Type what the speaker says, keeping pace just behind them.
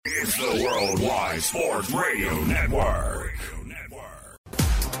is the Worldwide Sports Radio Network.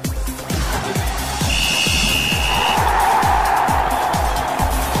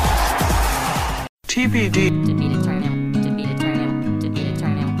 TBD.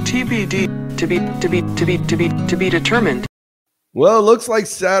 TBD. To be determined. Well, it looks like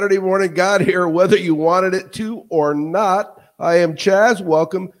Saturday morning got here, whether you wanted it to or not. I am Chaz.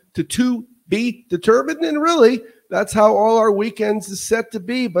 Welcome to Be Determined. And really, that's how all our weekends is set to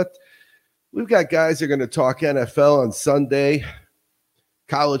be. But we've got guys that are going to talk NFL on Sunday,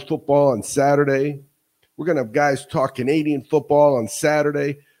 college football on Saturday. We're going to have guys talk Canadian football on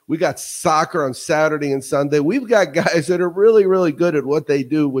Saturday. We got soccer on Saturday and Sunday. We've got guys that are really, really good at what they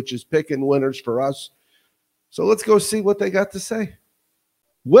do, which is picking winners for us. So let's go see what they got to say.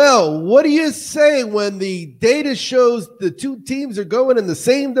 Well, what do you say when the data shows the two teams are going in the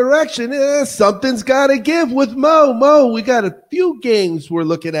same direction? Something's got to give with Mo. Mo, we got a few games we're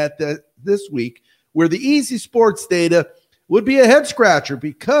looking at this week where the Easy Sports data would be a head scratcher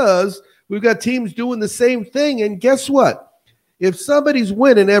because we've got teams doing the same thing. And guess what? If somebody's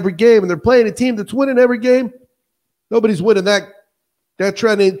winning every game and they're playing a team that's winning every game, nobody's winning that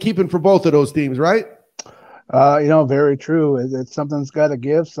trend ain't keeping for both of those teams, right? Very true. It's something's got to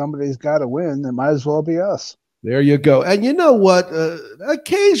give. Somebody's got to win. It might as well be us. There you go. And you know what?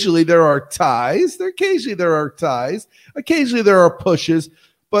 Occasionally there are ties. Occasionally there are pushes.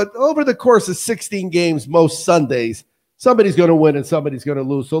 But over the course of 16 games, most Sundays, somebody's going to win and somebody's going to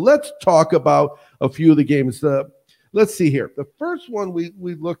lose. So let's talk about a few of the games. Let's see here. The first one we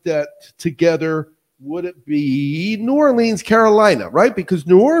looked at together, would it be New Orleans, Carolina, right? Because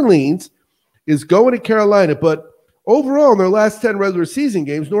New Orleans is going to Carolina, but overall in their last 10 regular season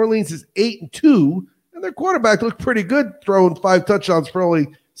games, New Orleans is 8-2, and their quarterback looked pretty good, throwing 5 touchdowns for only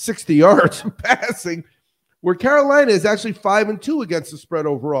 60 yards passing, where Carolina is actually 5-2 against the spread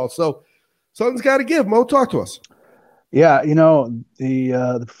overall. So something's got to give. Mo, talk to us. Yeah,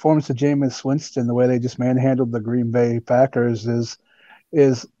 the performance of Jameis Winston, the way they just manhandled the Green Bay Packers is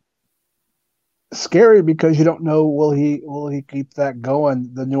scary because you don't know will he keep that going.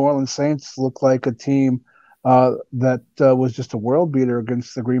 The New Orleans Saints look like a team that was just a world beater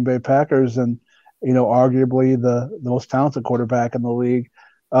against the Green Bay Packers, and arguably the most talented quarterback in the league.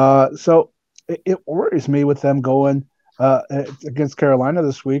 So it worries me with them going against Carolina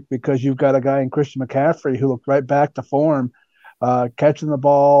this week because you've got a guy in Christian McCaffrey who looked right back to form, catching the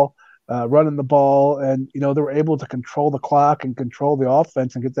ball, running the ball, and they were able to control the clock and control the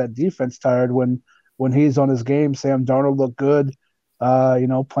offense and get that defense tired when he's on his game. Sam Darnold looked good,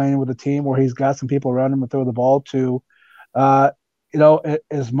 playing with a team where he's got some people around him to throw the ball to.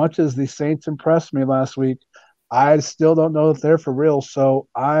 As much as the Saints impressed me last week, I still don't know if they're for real. So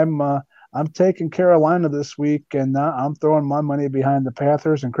I'm taking Carolina this week, and I'm throwing my money behind the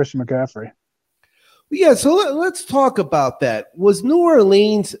Panthers and Christian McCaffrey. Yeah, so let's talk about that. Was New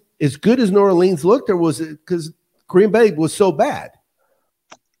Orleans as good as New Orleans looked, or was it because Green Bay was so bad?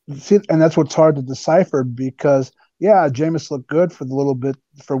 See, and that's what's hard to decipher because, yeah, Jameis looked good for the little bit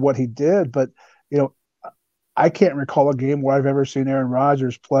for what he did, but, I can't recall a game where I've ever seen Aaron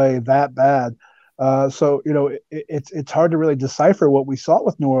Rodgers play that bad. So it's hard to really decipher what we saw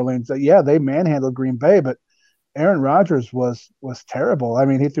with New Orleans. That they manhandled Green Bay, but Aaron Rodgers was terrible. I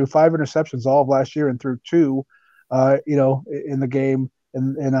mean, he threw 5 interceptions all of last year and threw 2, in the game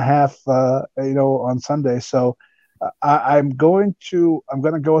in a half, on Sunday. So I'm going to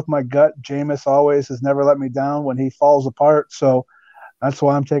go with my gut. Jameis always has never let me down when he falls apart. So that's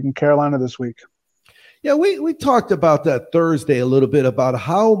why I'm taking Carolina this week. Yeah, we talked about that Thursday a little bit about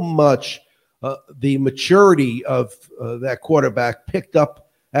how much the maturity of that quarterback picked up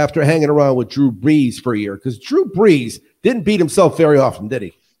after hanging around with Drew Brees for a year, because Drew Brees didn't beat himself very often, did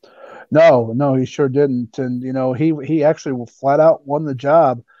he? No, he sure didn't. And, he actually flat out won the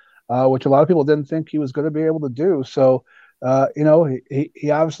job, which a lot of people didn't think he was going to be able to do. So,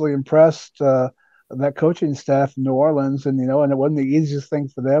 he obviously impressed that coaching staff in New Orleans, and, and it wasn't the easiest thing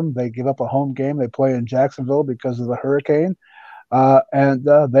for them. They give up a home game. They play in Jacksonville because of the hurricane. And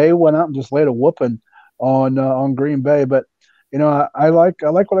they went out and just laid a whooping on Green Bay. But, I like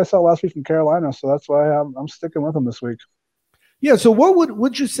what I saw last week in Carolina, so that's why I'm sticking with them this week. Yeah. So what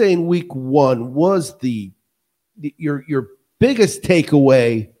would you say in week 1 was your biggest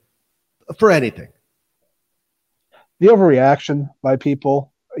takeaway for anything? The overreaction by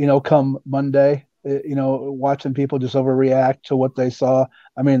people, come Monday, watching people just overreact to what they saw.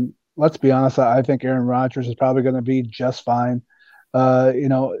 I mean, let's be honest. I think Aaron Rodgers is probably going to be just fine. I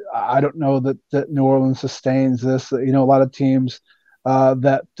don't know that New Orleans sustains this. A lot of teams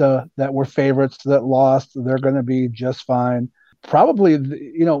that were favorites that lost, they're going to be just fine. Probably,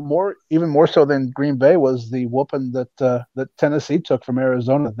 even more so than Green Bay was the whooping that Tennessee took from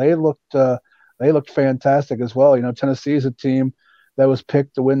Arizona. They looked fantastic as well. Tennessee is a team that was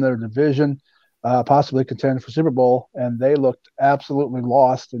picked to win their division, possibly contend for Super Bowl, and they looked absolutely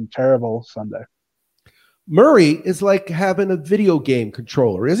lost and terrible Sunday. Murray is like having a video game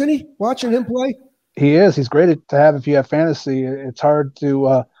controller, isn't he? Watching him play? He is. He's great to have if you have fantasy. It's hard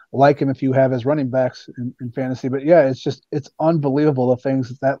to like him if you have his running backs in fantasy. But yeah, it's unbelievable the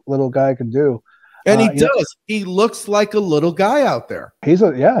things that little guy can do. And he does. He looks like a little guy out there. He's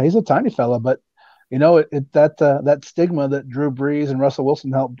a tiny fella, but that stigma that Drew Brees and Russell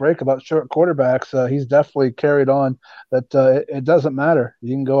Wilson helped break about short quarterbacks, he's definitely carried on. That it doesn't matter.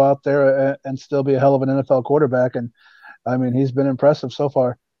 You can go out there and still be a hell of an NFL quarterback, and I mean he's been impressive so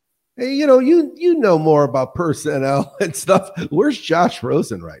far. Hey, you know more about personnel and stuff. Where's Josh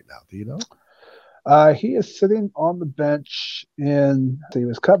Rosen right now? Do you know? He is sitting on the bench he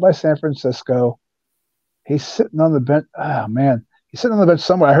was cut by San Francisco. He's sitting on the bench. Oh, man. He's sitting on the bench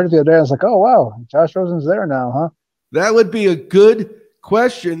somewhere. I heard it the other day. I was like, oh, wow. Josh Rosen's there now, huh? That would be a good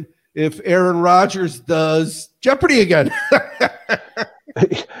question if Aaron Rodgers does Jeopardy again.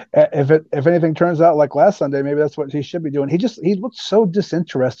 If anything turns out like last Sunday, maybe that's what he should be doing. He looked so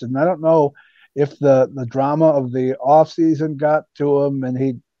disinterested, and I don't know if the drama of the offseason got to him, and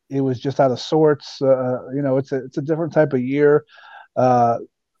he was just out of sorts. It's a different type of year.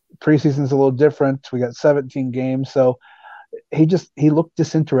 Preseason's a little different. We got 17 games, so he looked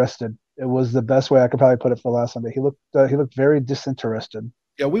disinterested. It was the best way I could probably put it for last Sunday. He looked very disinterested.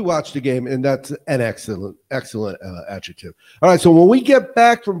 Yeah, we watched the game, and that's an excellent adjective. All right, so when we get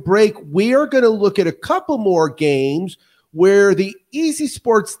back from break, we are going to look at a couple more games where the Easy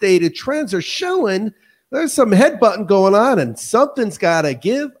Sports data trends are showing there's some headbutting going on, and something's got to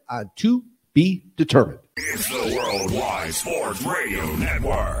give on to be determined. It's the Worldwide Sports Radio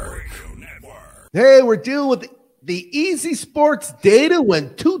Network. Hey, we're dealing with the Easy Sports data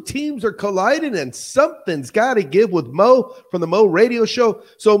when two teams are colliding, and something's got to give with Mo from the Mo Radio Show.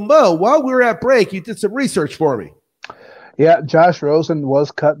 So, Mo, while we were at break, you did some research for me. Yeah, Josh Rosen was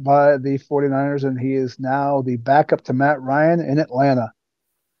cut by the 49ers, and he is now the backup to Matt Ryan in Atlanta.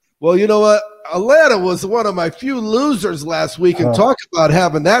 Well, you know what? Atlanta was one of my few losers last week, and talk about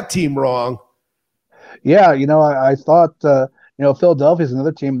having that team wrong. Yeah, I thought, Philadelphia's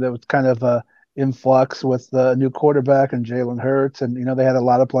another team that was kind of in flux with the new quarterback and Jalen Hurts, and they had a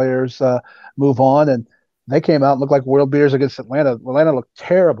lot of players move on, and they came out and looked like world beaters against Atlanta. Atlanta looked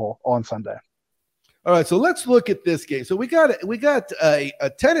terrible on Sunday. All right, so let's look at this game. So we got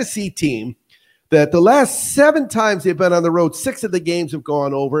a Tennessee team that the last 7 times they've been on the road, 6 of the games have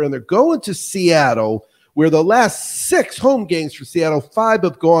gone over, and they're going to Seattle, where the last 6 home games for Seattle, 5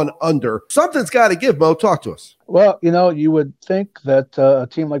 have gone under. Something's got to give, Mo. Talk to us. Well, you would think that a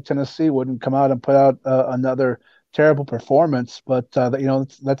team like Tennessee wouldn't come out and put out another terrible performance, but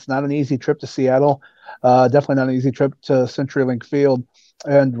that's not an easy trip to Seattle. Definitely not an easy trip to CenturyLink Field.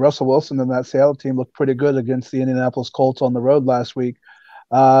 And Russell Wilson and that Seattle team looked pretty good against the Indianapolis Colts on the road last week.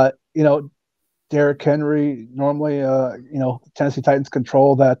 Derrick Henry, normally, Tennessee Titans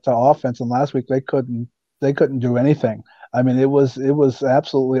control that offense, and last week they couldn't do anything. I mean, it was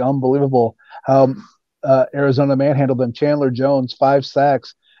absolutely unbelievable how Arizona manhandled them. Chandler Jones, 5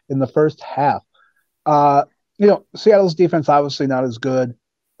 sacks in the first half. Seattle's defense obviously not as good.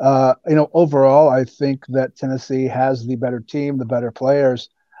 Overall, I think that Tennessee has the better team, the better players.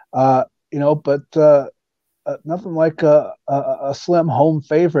 But nothing like a slim home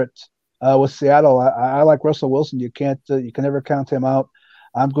favorite with Seattle. I like Russell Wilson. You can never count him out.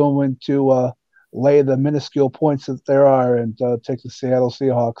 I'm going to lay the minuscule points that there are and take the Seattle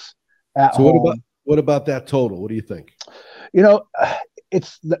Seahawks at home. What about that total? What do you think?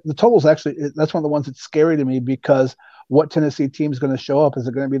 It's the total's actually, that's one of the ones that's scary to me, because what Tennessee team is going to show up? Is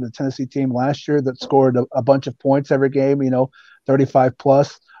it going to be the Tennessee team last year that scored a bunch of points every game, 35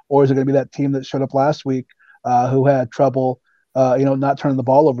 plus, or is it going to be that team that showed up last week who had trouble, not turning the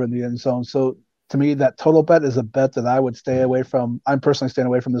ball over in the end zone? So to me, that total bet is a bet that I would stay away from. I'm personally staying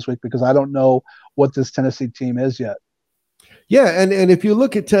away from this week because I don't know what this Tennessee team is yet. Yeah, and if you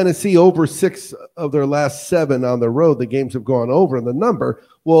look at Tennessee, over 6 of their last 7 on the road, the games have gone over in the number.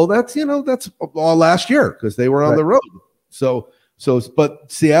 Well, that's all last year because they were on the road.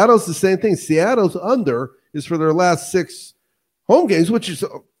 But Seattle's the same thing. Seattle's under is for their last 6 home games, which is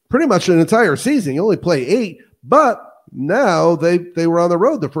pretty much an entire season. You only play 8, but now they were on the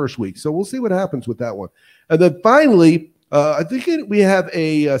road the first week. So we'll see what happens with that one. And then finally, I think we have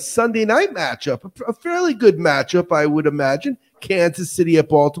a Sunday night matchup, a fairly good matchup, I would imagine. Kansas City at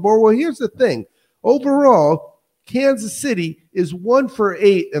Baltimore. Well, here's the thing. Overall, Kansas City is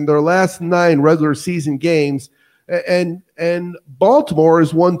 1-for-8 in their last 9 regular season games, and Baltimore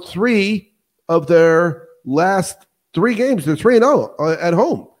has won 3 of their last 3 games. They're 3-0 at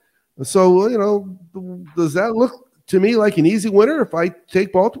home. So, does that look to me like an easy winner if I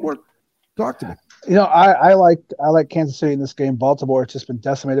take Baltimore? Talk to me. I like Kansas City in this game. Baltimore has just been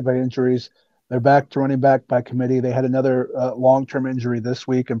decimated by injuries. They're back to running back by committee. They had another long-term injury this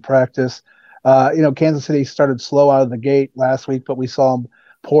week in practice. Kansas City started slow out of the gate last week, but we saw them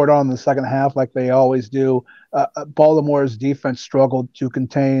pour it on in the second half like they always do. Baltimore's defense struggled to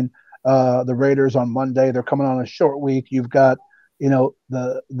contain the Raiders on Monday. They're coming on a short week. You've got,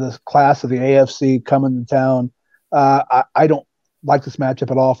 the class of the AFC coming to town. I don't like this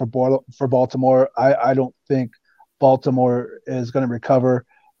matchup at all for Baltimore. I don't think Baltimore is going to recover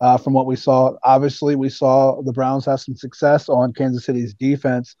from what we saw. Obviously, we saw the Browns have some success on Kansas City's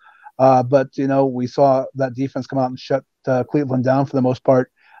defense, but we saw that defense come out and shut Cleveland down for the most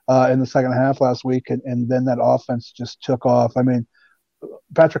part in the second half last week, and then that offense just took off. I mean,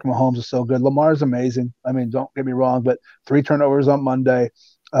 Patrick Mahomes is so good. Lamar's amazing. I mean, don't get me wrong, but 3 turnovers on Monday,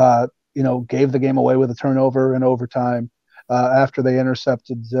 gave the game away with a turnover in overtime after they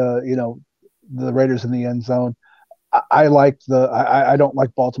intercepted, the Raiders in the end zone. I don't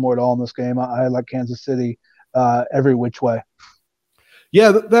like Baltimore at all in this game. I like Kansas City every which way.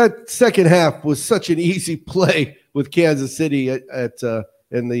 Yeah, that second half was such an easy play with Kansas City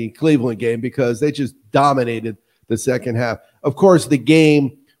in the Cleveland game because they just dominated the second half. Of course, the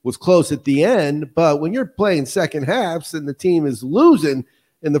game was close at the end, but when you're playing second halves and the team is losing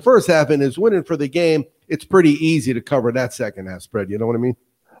in the first half and is winning for the game, it's pretty easy to cover that second half spread. You know what I mean?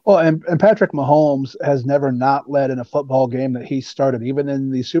 Well, and Patrick Mahomes has never not led in a football game that he started. Even in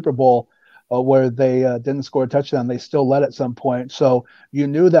the Super Bowl where they didn't score a touchdown, they still led at some point. So you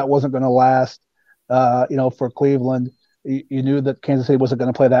knew that wasn't going to last, for Cleveland. You knew that Kansas City wasn't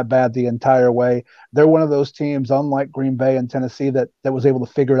going to play that bad the entire way. They're one of those teams, unlike Green Bay and Tennessee, that was able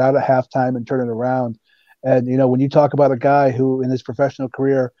to figure it out at halftime and turn it around. And, when you talk about a guy who in his professional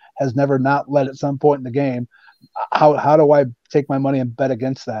career has never not led at some point in the game, how do I take my money and bet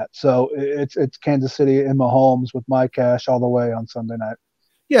against that? So it's Kansas City and Mahomes with my cash all the way on Sunday night.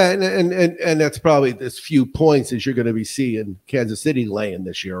 Yeah, and that's probably as few points as you're going to be seeing Kansas City laying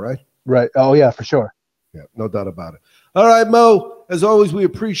this year, right? Right. Oh, yeah, for sure. Yeah, no doubt about it. All right, Mo, as always, we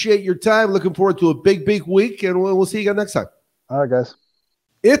appreciate your time. Looking forward to a big week, and we'll see you again next time. All right, guys.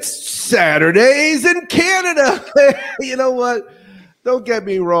 It's Saturdays in Canada. You know what? Don't get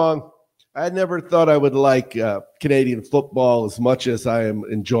me wrong. I never thought I would like Canadian football as much as I am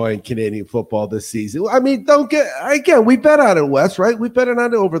enjoying Canadian football this season. I mean, we bet on it, Wes, right? We bet on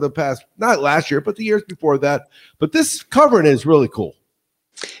it over the past, not last year, but the years before that. But this covering is really cool.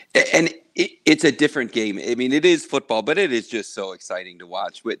 And it's a different game. I mean, it is football, but it is just so exciting to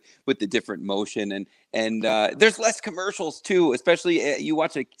watch with the different motion and there's less commercials too. Especially you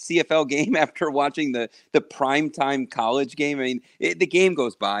watch a CFL game after watching the primetime college game. I mean, the game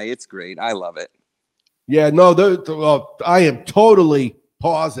goes by. It's great. I love it. Yeah, no, I am totally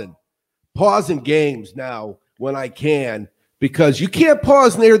pausing games now when I can. Because you can't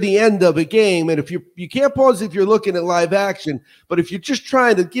pause near the end of a game, and if you can't pause if you're looking at live action, but if you're just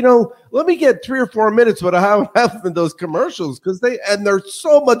trying to, let me get 3 or 4 minutes without having those commercials because they're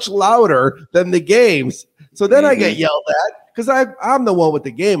so much louder than the games. So then I get yelled at because I'm the one with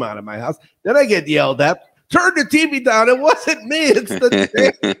the game on in my house. Then I get yelled at. Turn the TV down. It wasn't me. It's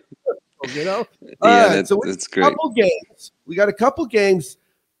the Yeah, so that's great. We got a couple games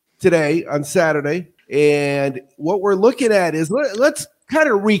today on Saturday. And what we're looking at is let's kind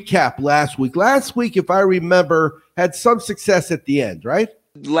of recap last week. Last week, if I remember, had some success at the end, right?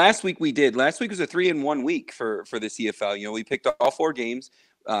 Last week we did. Last week was a 3-1 week for the CFL. We picked all 4 games.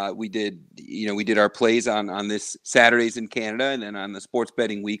 We did our plays on this Saturdays in Canada, and then on the Sports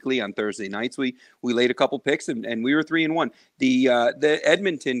Betting Weekly on Thursday nights. We laid a couple picks, and we were 3-1. The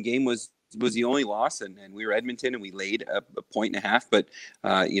Edmonton game was the only loss, and we were Edmonton, and we laid a 1.5. But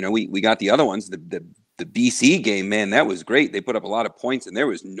we got the other ones. The BC game, man, that was great. They put up a lot of points, and there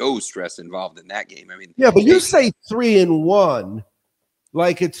was no stress involved in that game. I mean, yeah, but you say 3-1,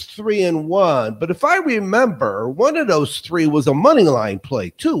 like it's 3-1. But if I remember, one of those 3 was a money line play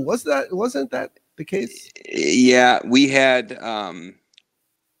too. Wasn't that the case? Yeah, we had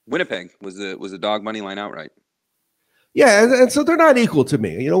Winnipeg was a dog money line outright. Yeah, and so they're not equal to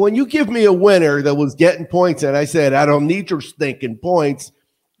me. When you give me a winner that was getting points, and I said I don't need your stinking points.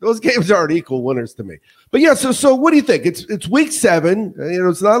 Those games aren't equal winners to me. But yeah, so what do you think? It's week 7.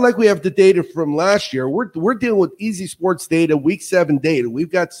 It's not like we have the data from last year. We're dealing with Easy Sports data, week 7 data.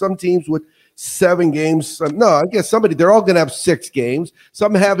 We've got some teams with 7 games. No, I guess they're all going to have 6 games.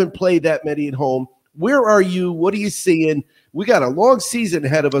 Some haven't played that many at home. Where are you? What are you seeing? We got a long season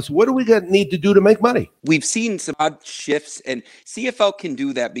ahead of us. What do we need to do to make money? We've seen some odd shifts, and CFL can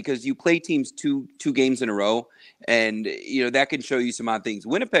do that because you play teams two games in a row, and that can show you some odd things.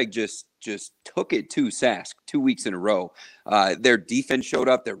 Winnipeg just took it to Sask 2 weeks in a row. Their defense showed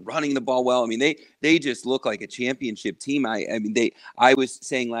up. They're running the ball well. I mean, they just look like a championship team. I was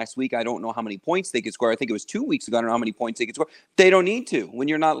saying last week, I don't know how many points they could score. I think it was 2 weeks ago. I don't know how many points they could score. They don't need to when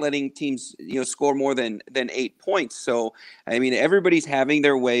you're not letting teams score more than 8 points. So I mean, everybody's having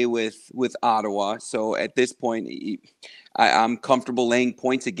their way with Ottawa. So at this point, I'm comfortable laying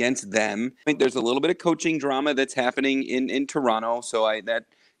points against them. I think there's a little bit of coaching drama that's happening in Toronto. So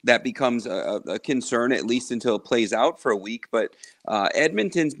that becomes a concern, at least until it plays out for a week. But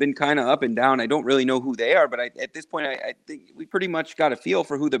Edmonton's been kind of up and down. I don't really know who they are, but at this point, I think we pretty much got a feel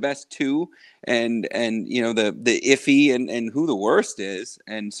for who the best 2 and the iffy and who the worst is.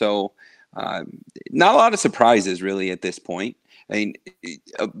 And so not a lot of surprises really at this point. I mean,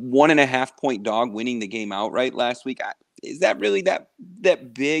 a 1.5 point dog winning the game outright last week. Is that really that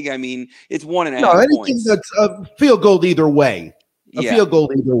big? I mean, it's 1.5 points. That's a field goal either way. Field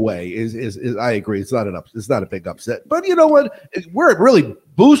goal either way is I agree. It's not a big upset. But you know what? Where it really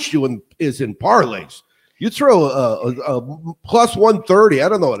boosts you is in parlays. You throw a plus 130. I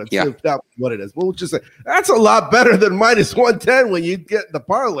don't know if that's what it is. We'll just say that's a lot better than minus 110 when you get the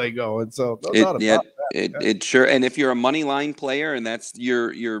parlay going. So it sure. And if you're a money line player and that's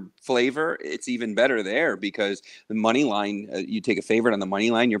your flavor, it's even better there because the money line, you take a favorite on the money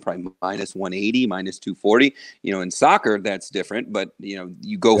line, you're probably minus 180, minus 240. In soccer that's different, but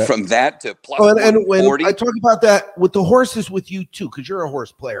you go from that to plus 140. And when I talk about that with the horses with you too, because you're a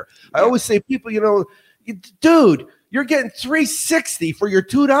horse player. I always say people, dude, you're getting $3.60 for your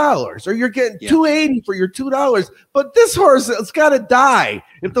 $2, or you're getting $2.80 for your $2. But this horse has got to die.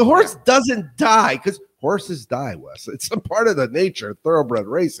 If the horse doesn't die, because horses die, Wes, it's a part of the nature of thoroughbred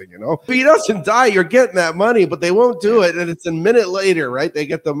racing, If he doesn't die, you're getting that money, but they won't do it, and it's a minute later, right? They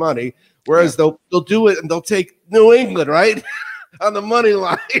get the money. Whereas they'll do it and they'll take New England, right, on the money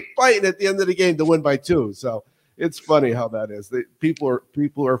line, fighting at the end of the game to win by 2. So. It's funny how that is. People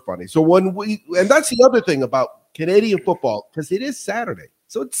are funny. So and that's the other thing about Canadian football, because it is Saturday.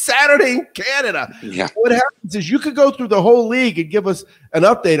 So it's Saturday in Canada. Yeah. What happens is you could go through the whole league and give us an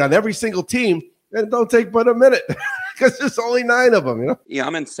update on every single team, and it don't take but a minute because there's only 9 of them. Yeah,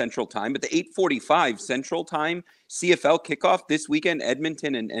 I'm in Central Time, but the 8:45 Central Time CFL kickoff this weekend,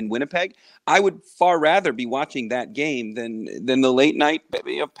 Edmonton and Winnipeg. I would far rather be watching that game than the late night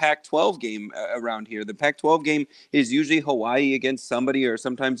Pac-12 game around here. The Pac-12 game is usually Hawaii against somebody, or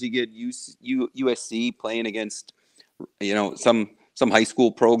sometimes you get USC playing against some high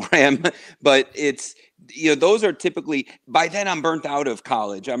school program. But it's those are typically, by then I'm burnt out of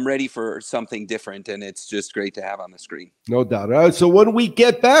college. I'm ready for something different, and it's just great to have on the screen. No doubt. All right, so when we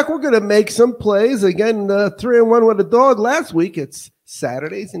get back, we're going to make some plays. Again, 3-1 with a dog last week. It's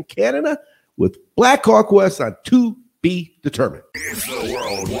Saturdays in Canada with Blackhawk West on To Be Determined. It's the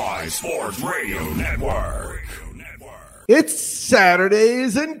Worldwide Sports Radio Network. It's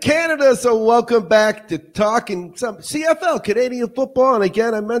Saturdays in Canada, so welcome back to talking some CFL, Canadian football. And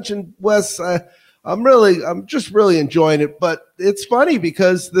again, I mentioned, Wes, I'm just really enjoying it. But it's funny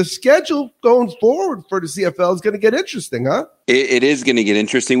because the schedule going forward for the CFL is going to get interesting, huh? It is going to get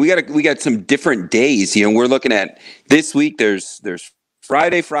interesting. We got some different days. We're looking at this week. There's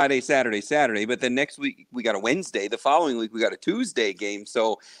Friday, Saturday. But then next week we got a Wednesday. The following week we got a Tuesday game.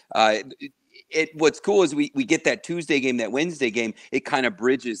 So what's cool is we get that Tuesday game, that Wednesday game. It kind of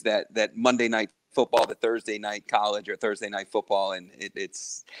bridges that Monday night football, the Thursday night college or Thursday night football, and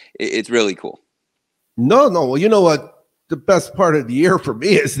it's really cool. No. Well, you know what? The best part of the year for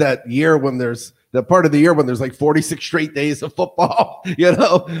me is that part of the year when there's like 46 straight days of football.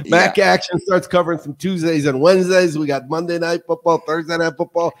 Mac Action starts covering some Tuesdays and Wednesdays. We got Monday night football, Thursday night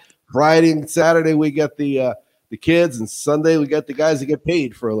football, Friday and Saturday we got the kids, and Sunday we got the guys that get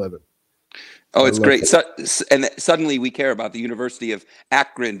paid for a living. Oh, it's great. And suddenly we care about the University of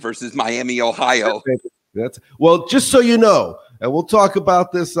Akron versus Miami, Ohio. Well, just so you know, and we'll talk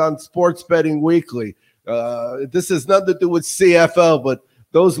about this on Sports Betting Weekly. This has nothing to do with CFL, but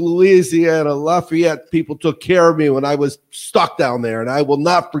those Louisiana Lafayette people took care of me when I was stuck down there, and I will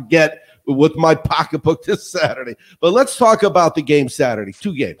not forget with my pocketbook this Saturday. But let's talk about the game Saturday.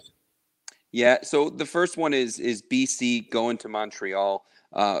 2 games. Yeah, so the first one is BC going to Montreal.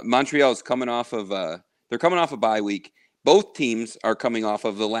 Montreal is coming off of they're coming off a bye week. Both teams are coming off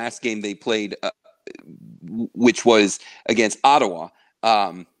of the last game they played, which was against Ottawa.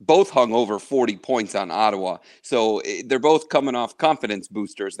 both hung over 40 points on Ottawa. So they're both coming off confidence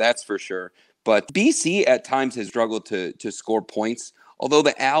boosters, that's for sure. But BC at times has struggled to score points, although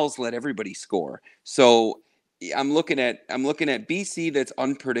the Als let everybody score. So I'm looking at BC that's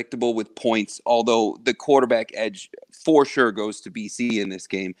unpredictable with points, although the quarterback edge for sure goes to BC in this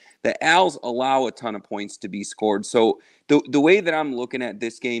game. The Als allow a ton of points to be scored. So the way that I'm looking at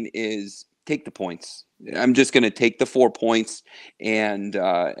this game is take the points. I'm just going to take the 4 points. And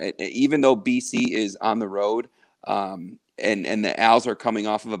even though BC is on the road and the Als are coming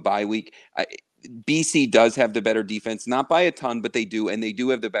off of a bye week, BC does have the better defense, not by a ton, but they do. And they do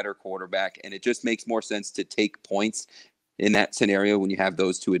have the better quarterback. And it just makes more sense to take points in that scenario when you have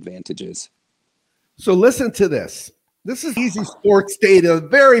those two advantages. So listen to this. This is Easy Sports Data, the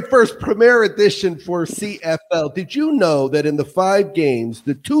very first premier edition for CFL. Did you know that in the 5 games,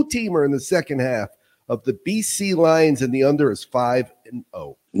 the 2-teamer in the second half of the BC Lions and the under is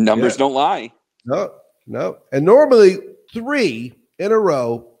 5-0? Numbers don't lie. No. And normally 3 in a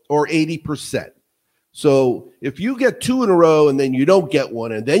row or 80%. So if you get 2 in a row and then you don't get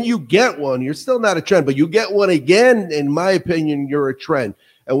one and then you get one, you're still not a trend. But you get one again, in my opinion, you're a trend.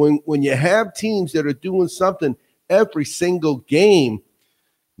 And when you have teams that are doing something every single game,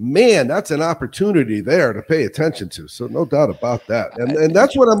 man, that's an opportunity there to pay attention to. So no doubt about that. And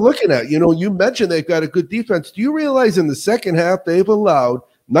that's what I'm looking at. You know, you mentioned they've got a good defense. Do you realize in the second half they've allowed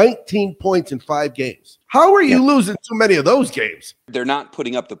 19 points in 5 games? How are you losing so many of those games? They're not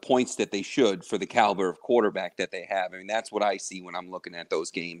putting up the points that they should for the caliber of quarterback that they have. I mean, that's what I see when I'm looking at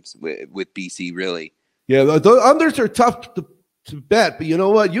those games with BC, really. Yeah, the unders are tough to bet, but you know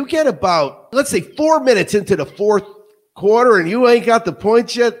what? You get about, let's say, 4 minutes into the fourth quarter and you ain't got the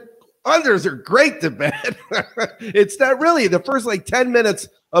points yet. Unders are great to bet. It's not really the first 10 minutes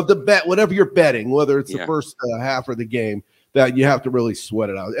of the bet, whatever you're betting, whether it's the first half of the game, that you have to really sweat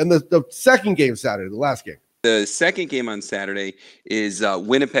it out. And the second game Saturday, the last game. The second game on Saturday is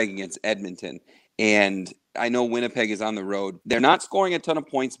Winnipeg against Edmonton. And I know Winnipeg is on the road. They're not scoring a ton of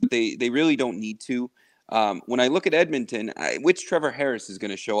points, but they really don't need to. When I look at Edmonton, which Trevor Harris is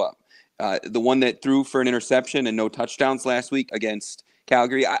going to show up? The one that threw for an interception and no touchdowns last week against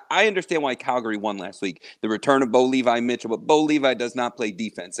Calgary. I understand why Calgary won last week. The return of Bo Levi Mitchell, but Bo Levi does not play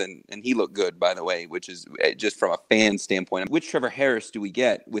defense, and he looked good, by the way, which is just from a fan standpoint. Which Trevor Harris do we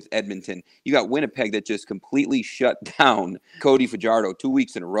get with Edmonton? You got Winnipeg that just completely shut down Cody Fajardo 2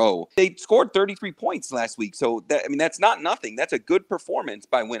 weeks in a row. They scored 33 points last week, so that's not nothing. That's a good performance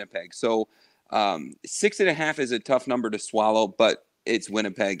by Winnipeg. So 6.5 is a tough number to swallow, but it's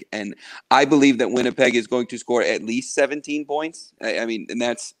Winnipeg, and I believe that Winnipeg is going to score at least 17 points. I mean, and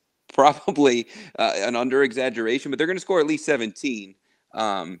that's probably an under-exaggeration, but they're going to score at least 17.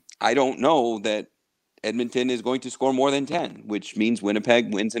 I don't know that Edmonton is going to score more than 10, which means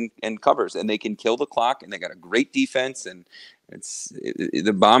Winnipeg wins and covers, and they can kill the clock, and they got a great defense, and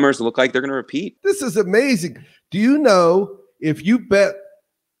the Bombers look like they're going to repeat. This is amazing. Do you know if you bet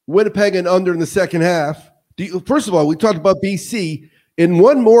Winnipeg and under in the second half, first of all, we talked about BC. In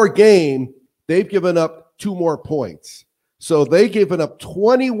one more game, they've given up 2 more points. So they've given up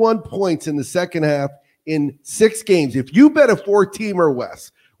 21 points in the second half in 6 games. If you bet a 4-teamer,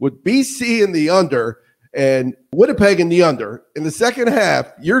 Wes, with BC in the under and Winnipeg in the under, in the second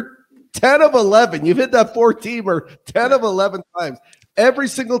half, you're 10 of 11. You've hit that 4-teamer 10 of 11 times. Every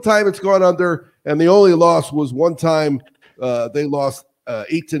single time it's gone under, and the only loss was one time they lost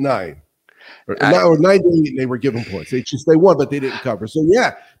 8-9. Or 9-8, they were given points. They won, but they didn't cover. So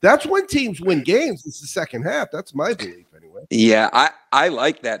yeah, that's when teams win games. It's the second half. That's my belief, anyway. Yeah, I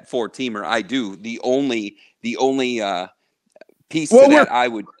like that 4-teamer. I do. The only piece to that I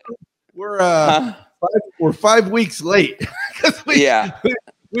would. We're 5 weeks late. we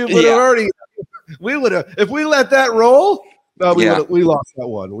would have already. We would have if we let that roll. No, we lost that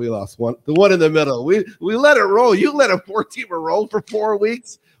one. We lost one. The one in the middle. We let it roll. You let a 4-teamer roll for 4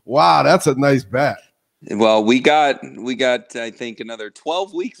 weeks. Wow, that's a nice bet. Well, we got I think another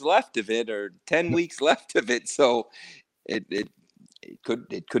 12 weeks left of it, or 10 weeks left of it. So it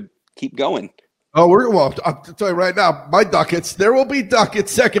could keep going. Oh, I'll tell you right now, my ducats. There will be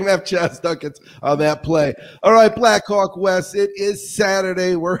ducats, second half Chaz ducats on that play. All right, Blackhawk West. It is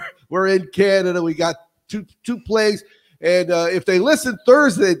Saturday. We're in Canada. We got two plays, and if they listen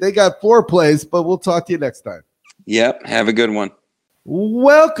Thursday, they got 4 plays. But we'll talk to you next time. Yep. Have a good one.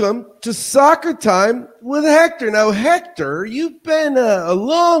 Welcome to Soccer Time with Hector. Now, Hector, you've been a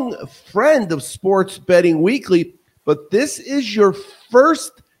long friend of Sports Betting Weekly, but this is your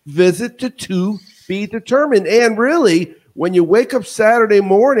first visit to Be Determined. And really, when you wake up Saturday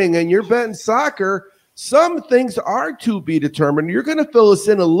morning and you're betting soccer, some things are to be determined. You're going to fill us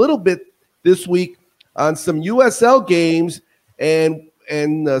in a little bit this week on some USL games and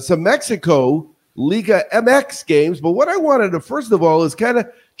some Mexico Liga MX games. But what I wanted to, first of all, is kind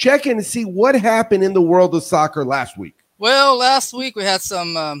of check in and see what happened in the world of soccer last week. Well, last week we had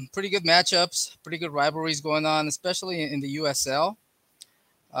some pretty good matchups, pretty good rivalries going on, especially in the USL.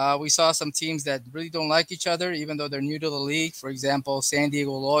 We saw some teams that really don't like each other, even though they're new to the league. For example, San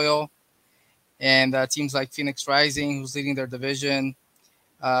Diego Loyal and teams like Phoenix Rising, who's leading their division,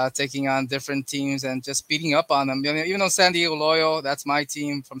 taking on different teams and just beating up on them. Even though San Diego Loyal, that's my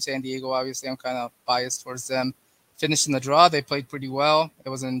team from San Diego, obviously I'm kind of biased towards them. Finished in the draw. They played pretty well. It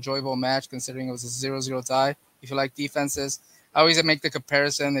was an enjoyable match considering it was a 0-0 tie. If you like defenses, I always make the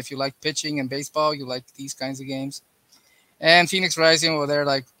comparison. If you like pitching and baseball, you like these kinds of games. And Phoenix Rising, well, they're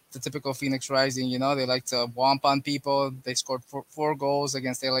like the typical Phoenix Rising. You know, they like to womp on people. They scored four goals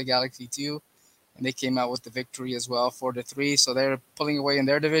against LA Galaxy 2, and they came out with the victory as well, 4-3. So they're pulling away in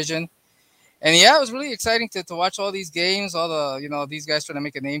their division. And yeah, it was really exciting to watch all these games. All the these guys trying to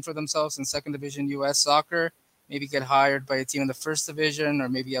make a name for themselves in second division U.S. soccer. Maybe get hired by a team in the first division or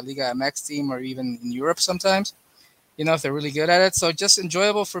maybe a Liga MX team or even in Europe sometimes, if they're really good at it. So just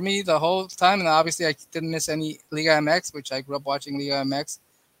enjoyable for me the whole time. And obviously I didn't miss any Liga MX, which I grew up watching Liga MX,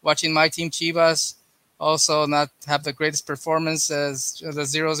 watching my team Chivas also not have the greatest performance as the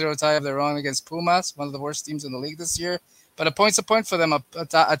 0-0 tie of their own against Pumas, one of the worst teams in the league this year. But a point's a point for them. A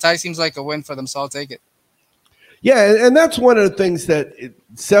tie seems like a win for them, so I'll take it. Yeah, and that's one of the things that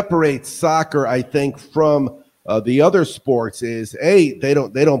separates soccer, I think, from the other sports is A, they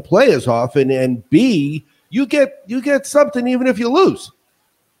don't play as often, and B, you get something even if you lose.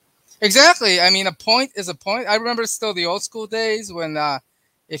 Exactly. I mean, a point is a point. I remember still the old school days when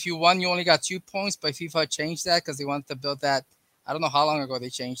if you won, you only got 2 points, but FIFA changed that because they wanted to build that. I don't know how long ago they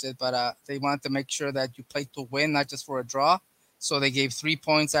changed it, but they wanted to make sure that you played to win, not just for a draw. So they gave 3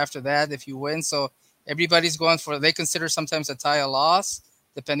 points after that if you win. So everybody's going for, they consider sometimes a tie a loss,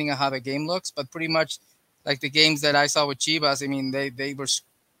 depending on how the game looks, but pretty much like the games that I saw with Chivas, I mean, they were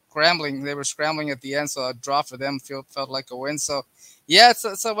scrambling. They were scrambling at the end, so a draw for them felt like a win. So, yeah,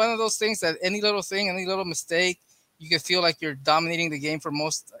 it's one of those things that any little thing, any little mistake, you can feel like you're dominating the game for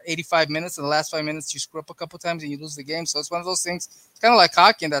most 85 minutes. In the last 5 minutes, you screw up a couple times and you lose the game. So it's one of those things. It's kind of like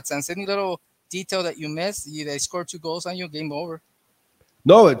hockey in that sense. Any little detail that you miss, they score 2 goals on you, game over.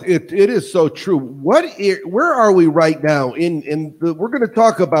 No, it is so true. Where are we right now? We're going to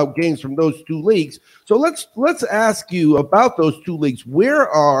talk about games from those 2 leagues. So let's ask you about those 2 leagues. Where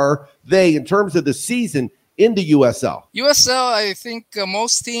are they in terms of the season in the USL? USL, I think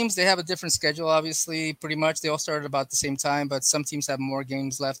most teams, they have a different schedule, obviously, pretty much. They all started about the same time, but some teams have more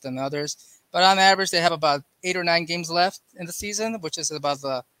games left than others. But on average, they have about 8 or 9 games left in the season, which is about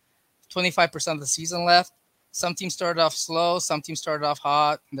the 25% of the season left. Some teams started off slow. Some teams started off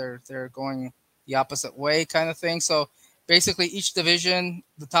hot. They're going the opposite way kind of thing. So basically each division,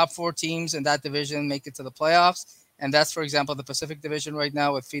 the top 4 teams in that division make it to the playoffs. And that's, for example, the Pacific Division right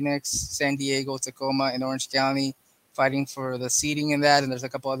now with Phoenix, San Diego, Tacoma, and Orange County fighting for the seeding in that. And there's a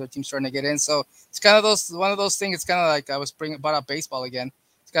couple other teams trying to get in. So it's kind of one of those things. It's kind of like I was brought up baseball again.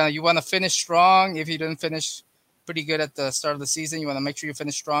 It's kind of you want to finish strong. If you didn't finish pretty good at the start of the season, you want to make sure you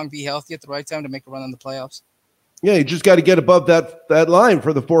finish strong, be healthy at the right time to make a run in the playoffs. Yeah, you just got to get above that line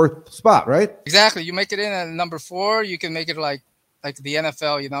for the 4th spot, right? Exactly. You make it in at number 4, you can make it like the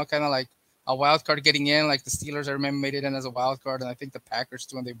NFL, kind of like a wild card getting in, like the Steelers, I remember, made it in as a wild card, and I think the Packers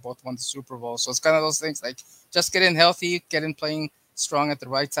too, and they both won the Super Bowl. So it's kind of those things, like just get in healthy, get in playing strong at the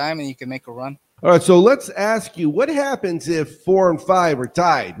right time, and you can make a run. All right, so let's ask you, what happens if 4 and 5 are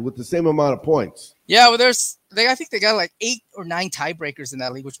tied with the same amount of points? Yeah, well, I think they got like 8 or 9 tiebreakers in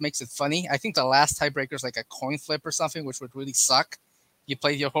that league, which makes it funny. I think the last tiebreaker is like a coin flip or something, which would really suck. You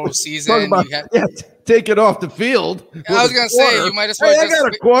played your whole season. Take it off the field. I was going to say, you might as well. Hey, I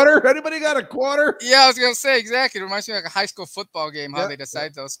got a quarter. Anybody got a quarter? Yeah, I was going to say, exactly. It reminds me of like a high school football game, how they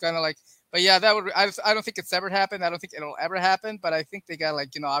decide those. Kind of like, but yeah, I don't think it's ever happened. I don't think it'll ever happen, but I think they got like,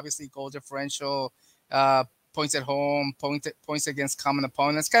 obviously goal differential, points at home, points against common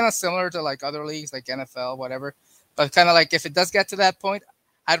opponents, kind of similar to like other leagues like NFL, whatever. But kind of like if it does get to that point,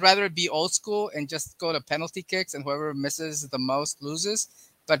 I'd rather it be old school and just go to penalty kicks and whoever misses the most loses.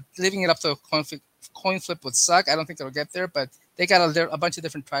 But leaving it up to a coin flip would suck. I don't think it'll get there, but they got a bunch of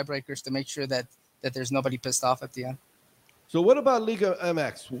different tiebreakers to make sure that there's nobody pissed off at the end. So what about Liga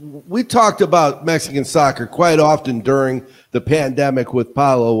MX? We talked about Mexican soccer quite often during the pandemic with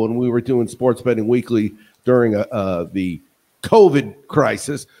Paulo when we were doing Sports Betting Weekly during the COVID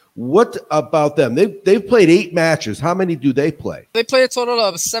crisis. What about them? They've played 8 matches. How many do they play? They play a total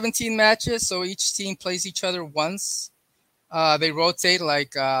of 17 matches, so each team plays each other once. They rotate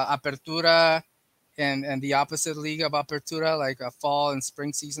like Apertura and the opposite league of Apertura, like a fall and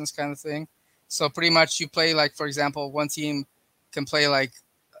spring seasons kind of thing. So pretty much you play like, for example, one team can play like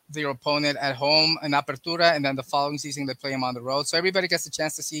their opponent at home in Apertura, and then the following season they play them on the road. So everybody gets a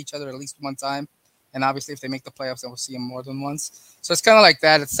chance to see each other at least one time. And obviously, if they make the playoffs, then we'll see them more than once. So it's kind of like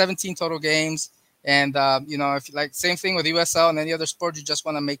that. It's 17 total games. And, if you like, same thing with USL and any other sport, you just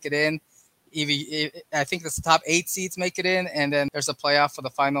want to make it in. I think the top 8 seeds make it in. And then there's a playoff for the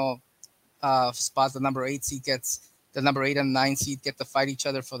final spot. The number 8 seed the number 8 and 9 seed get to fight each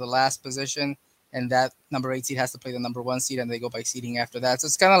other for the last position. And that number 8 seed has to play the number 1 seed, and they go by seeding after that. So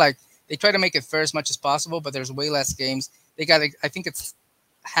it's kind of like they try to make it fair as much as possible, but there's way less games. I think it's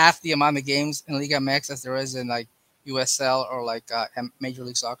half the amount of games in Liga MX as there is in like USL or like Major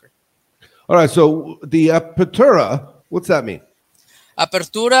League Soccer. All right, so the Apertura, what's that mean?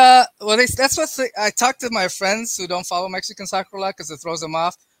 Apertura, well, that's what I talked to my friends who don't follow Mexican soccer a lot because it throws them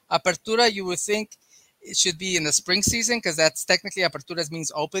off. Apertura, you would think it should be in the spring season because that's technically Apertura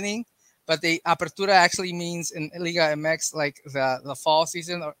means opening, but the Apertura actually means in Liga MX like the fall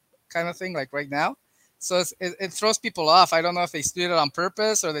season or kind of thing, like right now. So it throws people off. I don't know if they did it on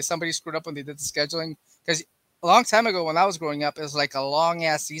purpose or somebody screwed up when they did the scheduling. Because a long time ago when I was growing up, it was like a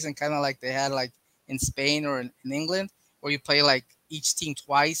long-ass season, kind of like they had like in Spain or in England, where you play like each team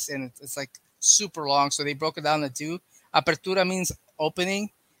twice, and it's like super long. So they broke it down to 2. Apertura means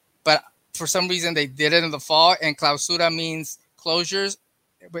opening, but for some reason they did it in the fall, and Clausura means closures,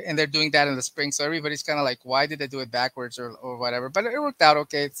 and they're doing that in the spring. So everybody's kind of like, why did they do it backwards or whatever? But it worked out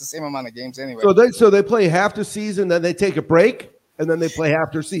okay. It's the same amount of games anyway. So they play half the season, then they take a break, and then they play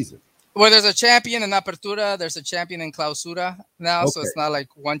half their season. Well, there's a champion in Apertura. There's a champion in Clausura now. Okay. So it's not like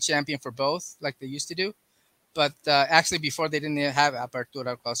one champion for both like they used to do. But actually, before they didn't have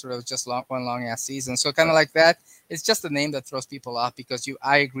Apertura Clausura. It was just one long-ass season. So kind of like that. It's just the name that throws people off because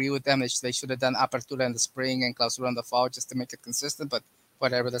I agree with them. They should have done Apertura in the spring and Clausura in the fall just to make it consistent. But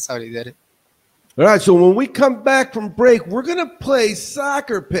whatever, that's how they did it. All right, so when we come back from break, we're going to play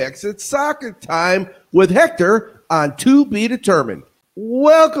soccer picks. It's soccer time with Hector on To Be Determined.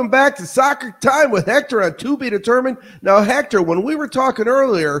 Welcome back to Soccer Time with Hector on To Be Determined. Now, Hector, when we were talking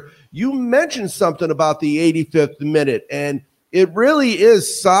earlier, you mentioned something about the 85th minute, and it really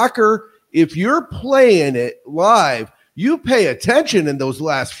is soccer. If you're playing it live, you pay attention in those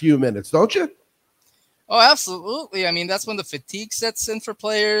last few minutes, don't you? Oh, absolutely. I mean, that's when the fatigue sets in for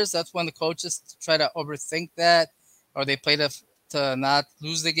players. That's when the coaches try to overthink that, or they play to not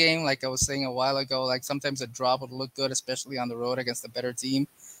lose the game. Like I was saying a while ago, like sometimes a draw would look good, especially on the road against a better team.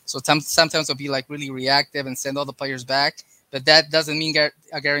 So sometimes they'll be like really reactive and send all the players back. But that doesn't mean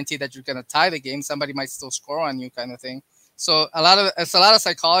a guarantee that you're going to tie the game. Somebody might still score on you kind of thing. So it's a lot of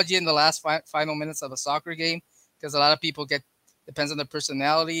psychology in the last final minutes of a soccer game because a lot of people depends on their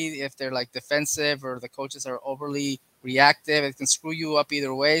personality. If they're like defensive or the coaches are overly reactive, it can screw you up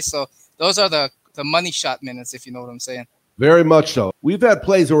either way. So those are the money shot minutes, if you know what I'm saying. Very much so. We've had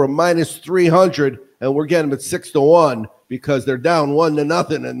plays that were minus 300, and we're getting them at 6-1 because they're down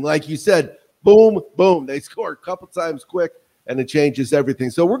 1-0. And like you said, boom, boom, they score a couple times quick, and it changes everything.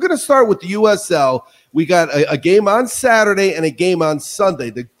 So we're going to start with the USL. We got a game on Saturday and a game on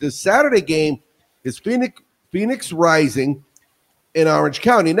Sunday. The Saturday game is Phoenix Rising in Orange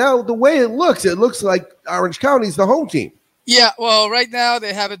County. Now, the way it looks like Orange County is the home team. Yeah, well, right now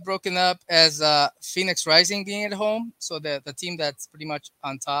they have it broken up as Phoenix Rising being at home, so the team that's pretty much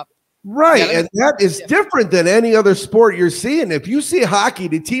on top. Right, yeah, and that is different than any other sport you're seeing. If you see hockey,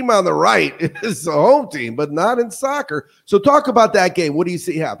 the team on the right is the home team, but not in soccer. So talk about that game. What do you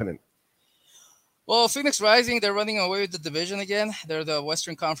see happening? Well, Phoenix Rising, they're running away with the division again. They're the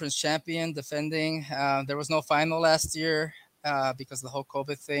Western Conference champion, defending. There was no final last year. Because of the whole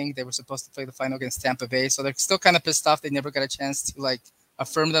COVID thing, they were supposed to play the final against Tampa Bay. So they're still kind of pissed off. They never got a chance to like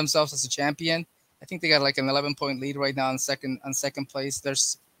affirm themselves as a champion. I think they got like an 11-point lead right now on second place.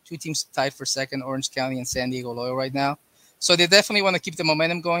 There's 2 teams tied for second, Orange County and San Diego Loyal right now. So they definitely want to keep the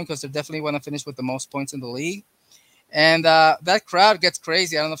momentum going because they definitely want to finish with the most points in the league. And that crowd gets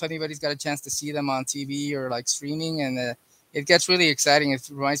crazy. I don't know if anybody's got a chance to see them on TV or like streaming. And it gets really exciting. It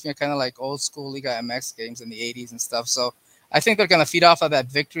reminds me of kind of like old school Liga MX games in the 80s and stuff. So I think they're gonna feed off of that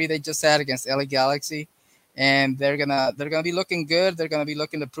victory they just had against LA Galaxy, and they're gonna be looking good. They're gonna be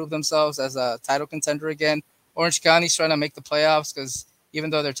looking to prove themselves as a title contender again. Orange County's trying to make the playoffs because even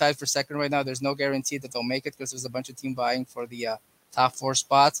though they're tied for second right now, there's no guarantee that they'll make it because there's a bunch of teams vying for the top 4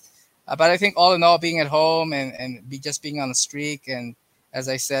 spots. But I think all in all, being at home and being on the streak, and as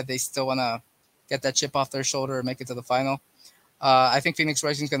I said, they still want to get that chip off their shoulder and make it to the final. I think Phoenix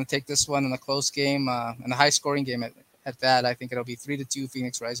Rising is going to take this one in a close game, in a high-scoring game at that. I think it'll be 3-2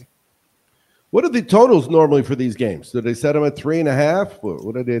 Phoenix Rising. What are the totals normally for these games? Do they set them at 3.5?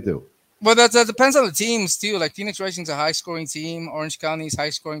 What do they do? Well, that depends on the teams, too. Like, Phoenix Rising is a high-scoring team. Orange County is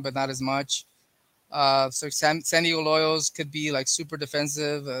high-scoring, but not as much. So San Diego Loyals could be, like, super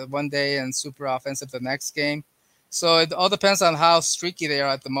defensive one day and super offensive the next game. So it all depends on how streaky they are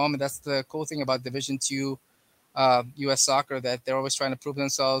at the moment. That's the cool thing about Division II U.S. soccer, that they're always trying to prove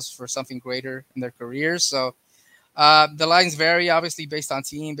themselves for something greater in their careers. So the lines vary, obviously, based on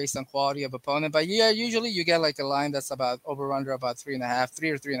team, based on quality of opponent. But, yeah, usually you get, like, a line that's about over-under about 3.5, 3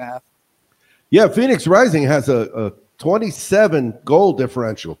 or 3.5. Yeah, Phoenix Rising has a 27 goal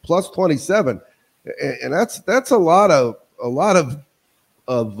differential, plus 27, and that's a lot of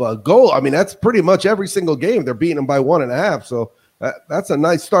goal. I mean, that's pretty much every single game they're beating them by 1.5. So that's a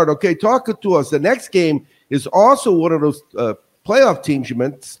nice start. Okay, talk to us. The next game is also one of those playoff teams you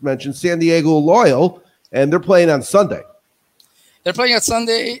mentioned, San Diego Loyal, and they're playing on Sunday. They're playing on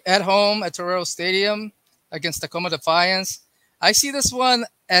Sunday at home at Torero Stadium against Tacoma Defiance. I see this one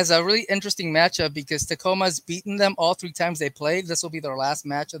as a really interesting matchup because Tacoma's beaten them all 3 times they played. This will be their last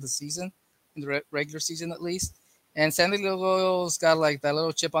match of the season, in the regular season at least. And San Diego Loyal's got like that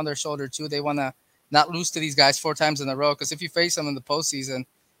little chip on their shoulder too. They want to not lose to these guys 4 times in a row, because if you face them in the postseason,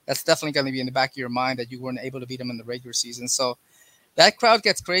 that's definitely going to be in the back of your mind that you weren't able to beat them in the regular season. So that crowd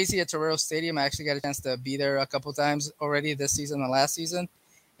gets crazy at Torero Stadium. I actually got a chance to be there a couple times already this season and last season.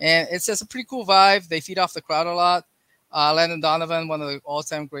 And it's just a pretty cool vibe. They feed off the crowd a lot. Landon Donovan, one of the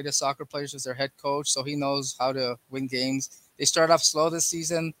all-time greatest soccer players, is their head coach, so he knows how to win games. They started off slow this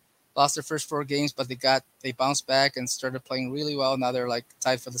season, lost their first 4 games, but they bounced back and started playing really well. Now they're like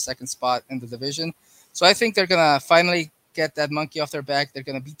tied for the 2nd spot in the division. So I think they're going to finally get that monkey off their back. They're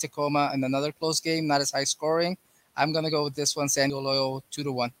going to beat Tacoma in another close game, not as high scoring. I'm going to go with this one, San Diego Loyal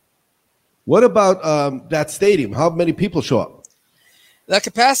 2-1. What about that stadium? How many people show up? The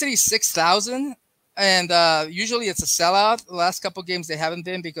capacity is 6,000. And usually it's a sellout. The last couple of games they haven't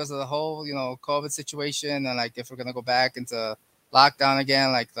been because of the whole, COVID situation, and like if we're gonna go back into lockdown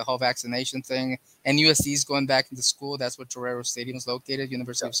again, like the whole vaccination thing. And USC is going back into school. That's where Torero Stadium is located,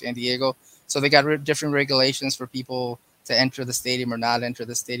 University of San Diego. So they got different regulations for people to enter the stadium or not enter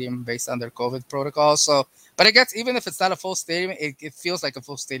the stadium based on their COVID protocol. So, but it gets, even if it's not a full stadium, it feels like a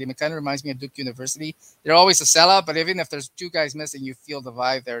full stadium. It kind of reminds me of Duke University. They're always a sellout, but even if there's 2 guys missing, you feel the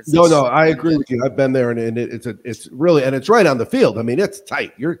vibe there. No, I agree with you. I've been there, and it's really, and it's right on the field. I mean, it's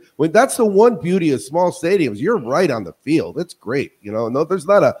tight. That's the one beauty of small stadiums. You're right on the field. It's great. No, there's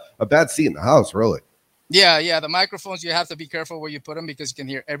not a bad seat in the house, really. Yeah. The microphones, you have to be careful where you put them because you can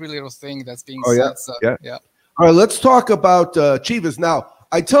hear every little thing that's being said. Yeah. All right, let's talk about Chivas now.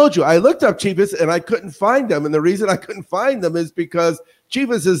 I told you, I looked up Chivas and I couldn't find them. And the reason I couldn't find them is because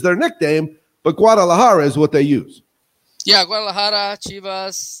Chivas is their nickname, but Guadalajara is what they use. Yeah, Guadalajara,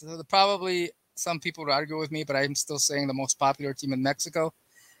 Chivas. Probably some people would argue with me, but I'm still saying the most popular team in Mexico,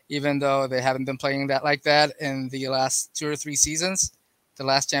 even though they haven't been playing like that in the last 2 or 3 seasons. The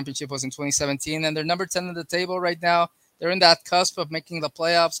last championship was in 2017, and they're number 10 in the table right now. They're in that cusp of making the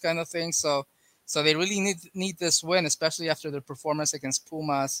playoffs kind of thing. So they really need this win, especially after their performance against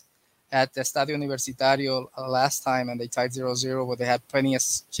Pumas at the Estadio Universitario last time, and they tied 0-0 where they had plenty of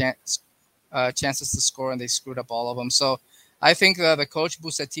chances to score, and they screwed up all of them. So I think the coach,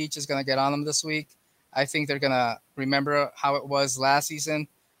 Bucetich, is going to get on them this week. I think they're going to remember how it was last season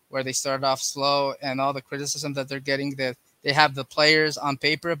where they started off slow and all the criticism that they're getting, that they have the players on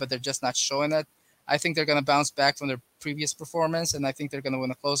paper, but they're just not showing it. I think they're going to bounce back from their previous performance, and I think they're going to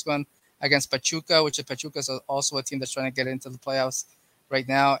win a close one against Pachuca, which Pachuca is also a team that's trying to get into the playoffs right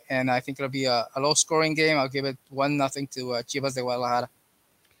now. And I think it'll be a low-scoring game. I'll give it 1-0 to Chivas de Guadalajara.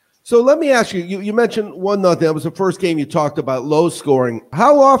 So let me ask you, you mentioned 1-0. That was the first game you talked about low-scoring.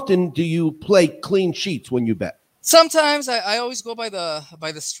 How often do you play clean sheets when you bet? Sometimes I always go by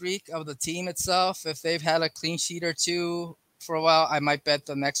the streak of the team itself. If they've had a clean sheet or 2 for a while, I might bet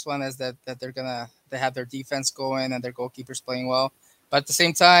the next one is that they have their defense going and their goalkeepers playing well. But at the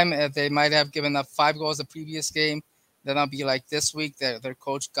same time, if they might have given up 5 goals the previous game, then I'll be like this week, their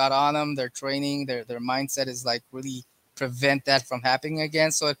coach got on them, their training, their mindset is like really prevent that from happening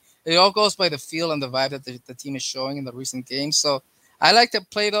again. So it all goes by the feel and the vibe that the team is showing in the recent games. So I like to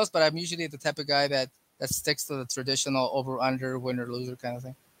play those, but I'm usually the type of guy that sticks to the traditional over-under, winner-loser kind of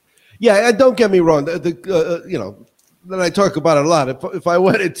thing. Yeah, and don't get me wrong. Then I talk about it a lot. If I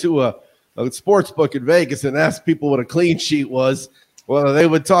went into a sports book in Vegas and asked people what a clean sheet was, Well, they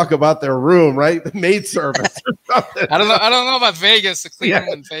would talk about their room, right? The maid service or something. I don't know about Vegas. The clean room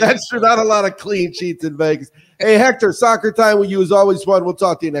in Vegas. That's true. Not a lot of clean sheets in Vegas. Hey, Hector, soccer time with you is always fun. We'll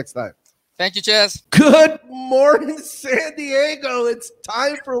talk to you next time. Thank you, Chaz. Good morning, San Diego. It's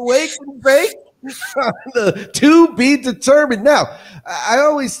time for Wake and Bake. The to be determined. Now, I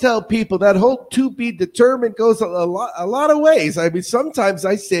always tell people that whole to be determined goes a lot of ways. I mean, sometimes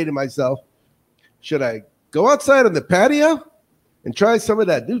I say to myself, should I go outside on the patio and try some of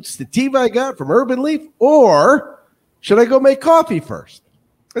that new sativa I got from Urban Leaf, or should I go make coffee first?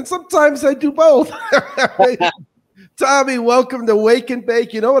 And sometimes I do both. Tommy, welcome to Wake and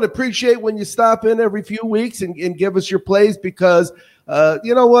Bake. You know what? Appreciate when you stop in every few weeks and give us your plays because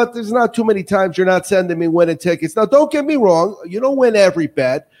you know what? There's not too many times you're not sending me winning tickets. Now, don't get me wrong. You don't win every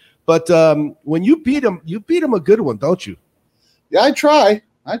bet, but when you beat them a good one, don't you? Yeah, I try.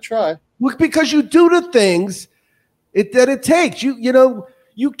 Look, because you do the things that it takes. You know,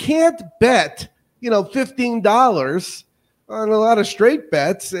 you can't bet, $15 on a lot of straight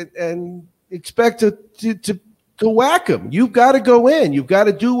bets and expect to whack them. You've got to go in. You've got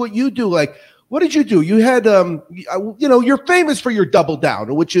to do what you do. Like, what did you do? You had, you're famous for your double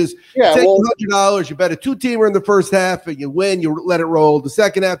down, which is take $100. You bet a two-teamer in the first half, and you win. You let it roll. The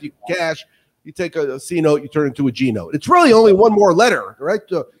second half, you cash. You take a C note, you turn it into a G note. It's really only one more letter, right?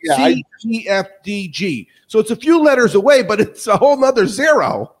 C, G, F, D, G. So it's a few letters away, but it's a whole nother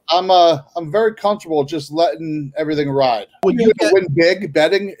zero. I'm very comfortable just letting everything ride. When you win big,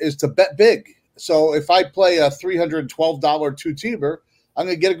 betting is to bet big. So if I play a $312 two-teamer, I'm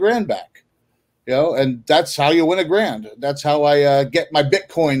going to get $1,000 back. And that's how you win $1,000. That's how I get my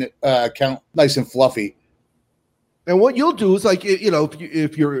Bitcoin account nice and fluffy. And what you'll do is, like,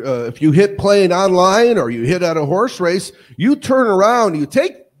 if you hit playing online or you hit at a horse race, you turn around, you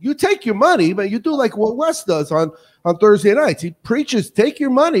take your money, but you do like what Wes does on Thursday nights. He preaches, take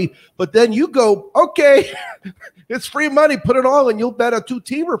your money, but then you go, okay, it's free money, put it all, and you'll bet a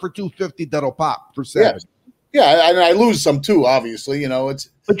two-teamer for $250 that'll pop for $7. Yeah, and I lose some too, obviously.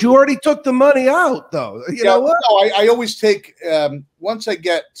 But you already took the money out, though. You know what? No, I always take once I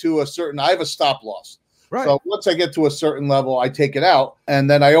get to a certain. I have a stop loss. Right. So once I get to a certain level, I take it out, and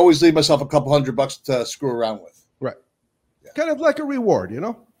then I always leave myself a couple $100 to screw around with. Right. Yeah. Kind of like a reward,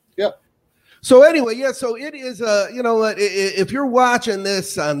 Yep. So anyway, so it is, if you're watching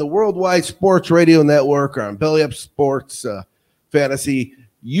this on the Worldwide Sports Radio Network or on Belly Up Sports Fantasy,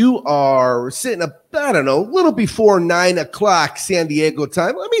 you are sitting up, I don't know, a little before 9 o'clock San Diego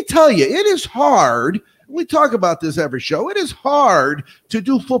time. Let me tell you, it is hard. We talk about this every show. It is hard to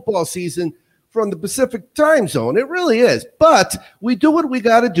do football season from the Pacific time zone. It really is. But we do what we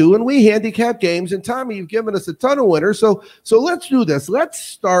got to do, and we handicap games. And Tommy, you've given us a ton of winners. So let's do this. Let's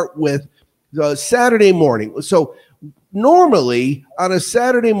start with Saturday morning. So normally on a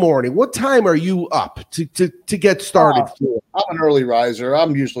Saturday morning, what time are you up to get started? I'm an early riser.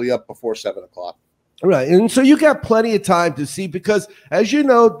 I'm usually up before 7 o'clock. Right. And so you got plenty of time to see, because as you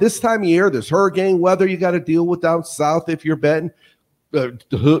know, this time of year, there's hurricane weather you got to deal with down south if you're betting.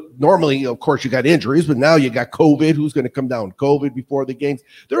 Normally, of course, you got injuries, but now you got COVID. Who's going to come down with COVID before the games?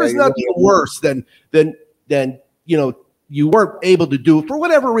 There is nothing worse than you weren't able to do for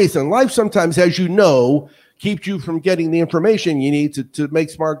whatever reason. Life sometimes, as you know, keeps you from getting the information you need to make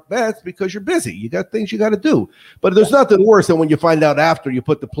smart bets because you're busy. You got things you got to do. But there's nothing worse than when you find out after you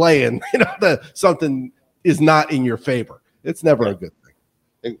put the play in, that something is not in your favor. It's never a good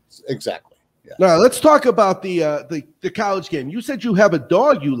thing. Exactly. Yeah. Now let's talk about the college game. You said you have a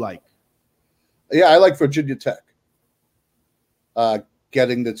dog you like. Yeah, I like Virginia Tech.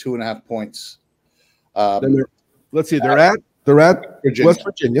 Getting the 2.5 points. Let's see. They're at Virginia. West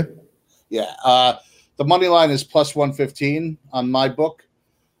Virginia. Yeah. The money line is plus 115 on my book,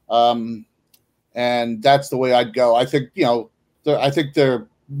 and that's the way I'd go. I think they're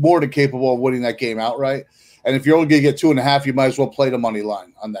more than capable of winning that game outright. And if you're only going to get 2.5, you might as well play the money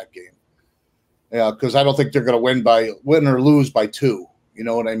line on that game. Yeah, because I don't think they're going to win or lose by 2. You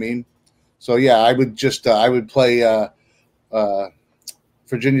know what I mean? So yeah, I would just I would play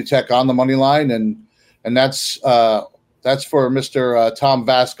Virginia Tech on the money line, and that's for Mr. Tom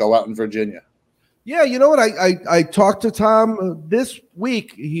Vasco out in Virginia. Yeah, you know what? I talked to Tom this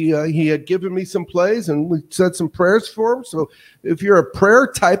week. He had given me some plays, and we said some prayers for him. So if you're a prayer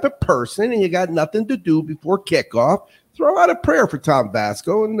type of person and you got nothing to do before kickoff, throw out a prayer for Tom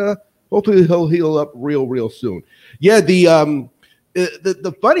Vasco, and hopefully he'll heal up real soon. Yeah, the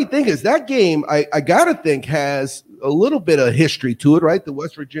funny thing is that game I gotta think has a little bit of history to it, right? The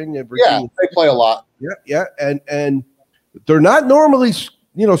West Virginia. Yeah, they play a lot. Yeah, and they're not normally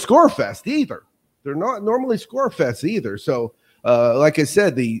score fest either. They're not normally score fest either. So like I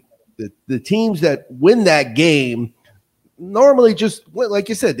said, the teams that win that game normally just win, like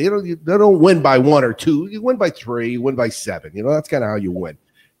you said, they don't win by 1 or 2. You win by 3, you win by 7. That's kind of how you win.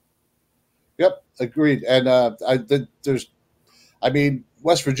 Yep, agreed. And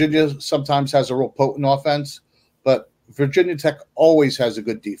West Virginia sometimes has a real potent offense, but Virginia Tech always has a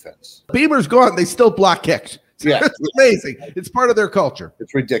good defense. Beamer's gone. They still block kicks. Yeah. It's amazing. It's part of their culture.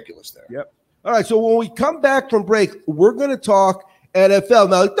 It's ridiculous there. Yep. All right, so when we come back from break, we're going to talk NFL.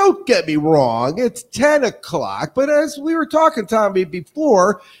 Now, don't get me wrong. It's 10 o'clock, but as we were talking, Tommy,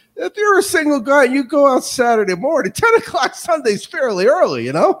 before, if you're a single guy, you go out Saturday morning, 10 o'clock Sunday's fairly early,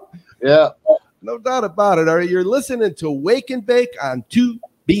 Yeah. No doubt about it. All right, you're listening to Wake and Bake on To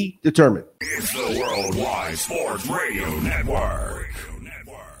Be Determined. It's the Worldwide Sports Radio Network.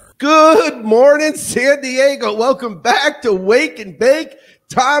 Good morning, San Diego. Welcome back to Wake and Bake.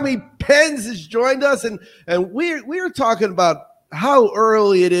 Tommy Penz has joined us, and we were talking about how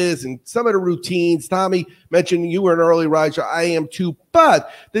early it is and some of the routines. Tommy mentioned you were an early riser. I am too.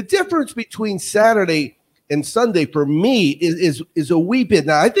 But the difference between Saturday and Sunday for me is a wee bit.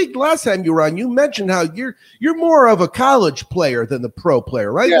 Now, I think last time you were on, you mentioned how you're more of a college player than the pro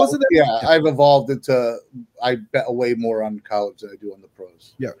player, right? Yeah, Wasn't it? Yeah, I've evolved into I bet way more on college than I do on the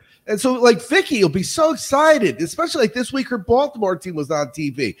pros. Yeah. And so, like, Vicky will be so excited, especially like this week, her Baltimore team was on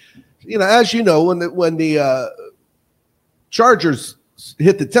TV. As you know, when the Chargers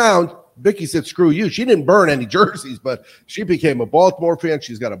hit the town, Vicky said, screw you. She didn't burn any jerseys, but she became a Baltimore fan.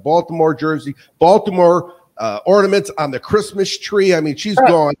 She's got a Baltimore jersey, Baltimore ornaments on the Christmas tree. I mean, she's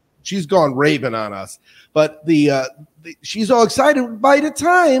gone raving on us. But she's all excited. By the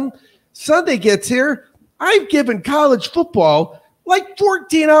time Sunday gets here, I've given college football like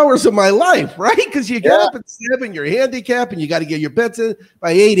 14 hours of my life, right? Because you get up at 7, you're handicapped, and you got to get your bets in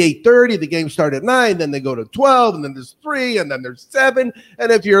by 8:30. The game starts at 9, then they go to 12, and then there's 3, and then there's 7.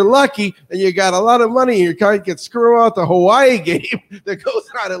 And if you're lucky and you got a lot of money, you kind of get screwed out the Hawaii game that goes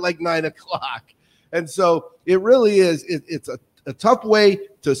on at like 9 o'clock. And so it really is. It's a tough way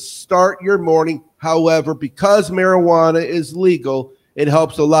to start your morning. However, because marijuana is legal, it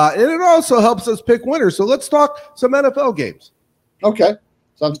helps a lot, and it also helps us pick winners. So let's talk some NFL games. Okay.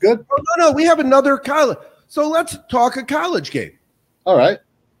 Sounds good. Oh, no, we have another college. So let's talk a college game. All right.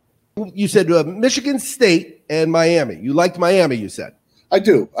 You said Michigan State and Miami. You liked Miami, you said. I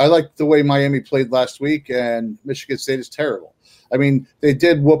do. I like the way Miami played last week, and Michigan State is terrible. I mean, they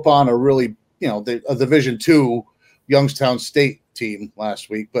did whoop on a really, a Division II Youngstown State team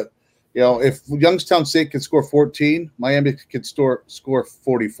last week. But, if Youngstown State can score 14, Miami can score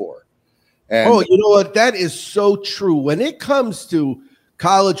 44. And you know what? That is so true. When it comes to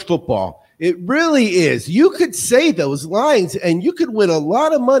college football, it really is. You could say those lines and you could win a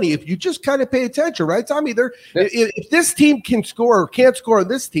lot of money if you just kind of pay attention, right, Tommy? If this team can score or can't score on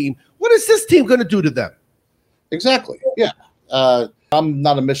this team, what is this team going to do to them? Exactly. Yeah. I'm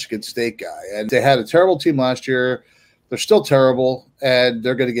not a Michigan State guy, and they had a terrible team last year. They're still terrible, and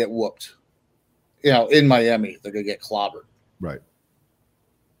they're going to get whooped. In Miami, they're going to get clobbered. Right.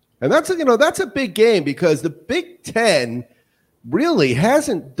 And that's a big game because the Big Ten really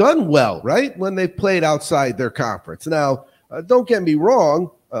hasn't done well, right, when they've played outside their conference. Now, don't get me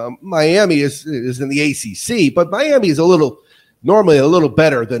wrong, Miami is in the ACC, but Miami is normally a little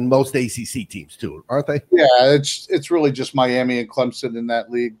better than most ACC teams too, aren't they? Yeah, it's really just Miami and Clemson in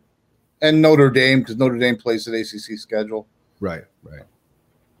that league, and Notre Dame, because Notre Dame plays an ACC schedule. Right.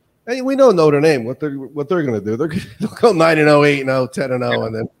 And we know Notre Dame, what they're going to do. They'll go 9-0, 8-0, 10-0,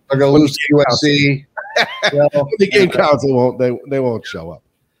 and then they're going to lose to USC. When the game counts, they won't show up.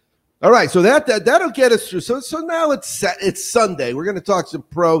 All right, so that'll get us through. So now it's Sunday. We're going to talk some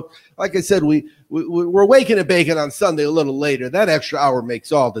pro. Like I said, we're waking and baking on Sunday a little later. That extra hour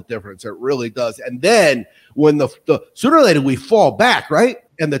makes all the difference. It really does. And then when the sooner or later we fall back, right,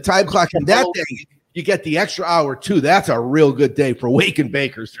 and the time clock, and that day you get the extra hour too. That's a real good day for Wake and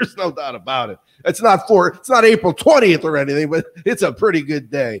Bakers. There's no doubt about it. It's not April 20th or anything, but it's a pretty good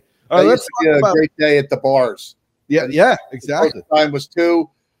day. Let's talk about a great day at the bars. Yeah, exactly. Time was 2.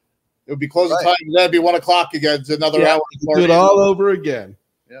 It would be closing time, and then it'd be 1 o'clock again. It's another hour. Do it all over again.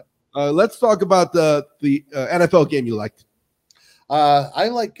 Yeah. Let's talk about the NFL game you liked. I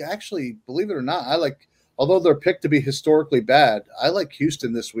like, actually, believe it or not, although they're picked to be historically bad, I like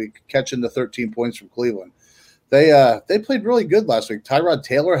Houston this week catching the 13 points from Cleveland. They played really good last week. Tyrod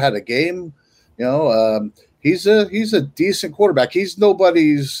Taylor had a game. He's a decent quarterback. He's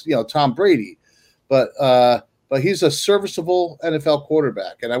nobody's Tom Brady, but he's a serviceable NFL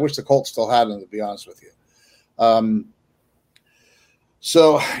quarterback, and I wish the Colts still had him, to be honest with you.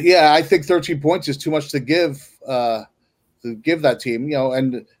 So yeah, I think 13 points is too much to give to give that team,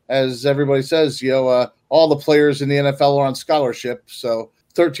 and as everybody says, all the players in the NFL are on scholarship. So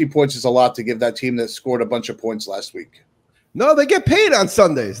 13 points is a lot to give that team that scored a bunch of points last week. No, they get paid on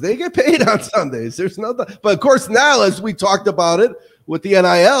Sundays. There's no, but of course now, as we talked about it with the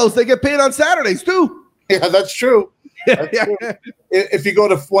NILs, they get paid on Saturdays too. Yeah, that's true. True. If you go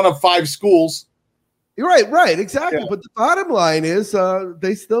to one of 5 schools. You're right, exactly. Yeah. But the bottom line is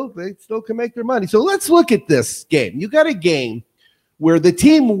they still can make their money. So let's look at this game. You got a game where the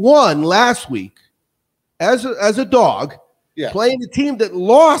team won last week as a dog, playing a team that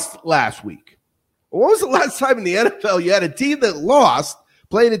lost last week. When was the last time in the NFL you had a team that lost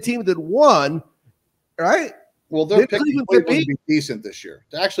playing a team that won, right? Well, they're picking Cleveland to be decent this year.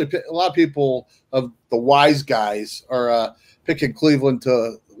 Actually, a lot of people of the wise guys are picking Cleveland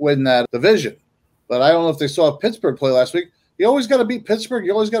to win that division. But I don't know if they saw Pittsburgh play last week. You always got to beat Pittsburgh.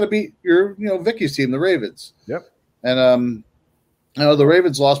 You always got to beat your, Vicky's team, the Ravens. Yep. And I know the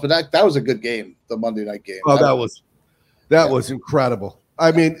Ravens lost, but that was a good game, the Monday night game. Oh, that was incredible.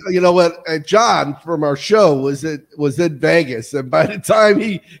 I mean, you know what? John from our show was in Vegas, and by the time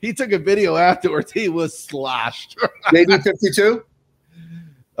he took a video afterwards, he was sloshed. Maybe 52.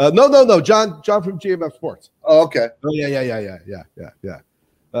 No. John from GMF Sports. Oh, okay. Oh, yeah.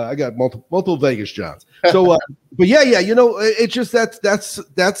 I got multiple Vegas Johns. So, but yeah, it's just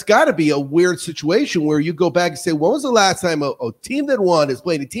that's got to be a weird situation where you go back and say, when was the last time a team that won is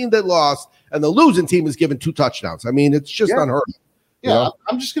playing a team that lost, and the losing team is given 2 touchdowns? I mean, it's just unheard of. Yeah,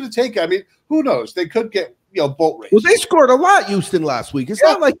 I'm just going to take it. I mean, who knows? They could get boat race. Well, they scored a lot, Houston, last week. It's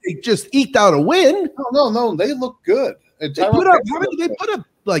not like they just eked out a win. No, they look good. They put up, how many? They put up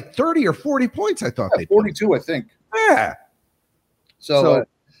like 30 or 40 points. I thought they 42, I think. Yeah. So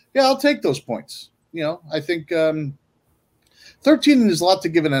I'll take those points. I think 13 is a lot to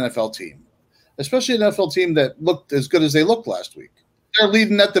give an NFL team, especially an NFL team that looked as good as they looked last week. They're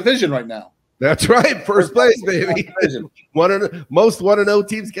leading that division right now. That's right. First place, baby. Most 1-0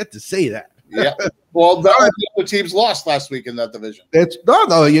 teams get to say that. Yeah. Well, the other teams lost last week in that division. It's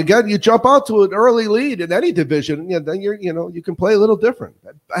no. You jump out to an early lead in any division. Then you can play a little different.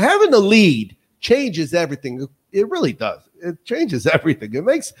 Having a lead changes everything. It really does. It changes everything. It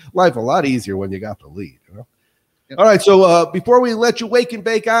makes life a lot easier when you got the lead. Yep. All right. So before we let you wake and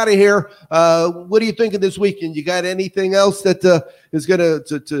bake out of here, what are you thinking this weekend? You got anything else that is going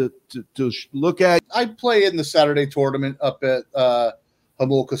to look at? I play in the Saturday tournament up at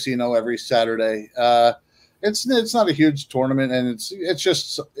Hamul Casino every Saturday. It's not a huge tournament, and it's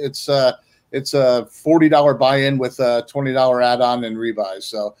a $40 buy-in with a $20 add-on and rebuys.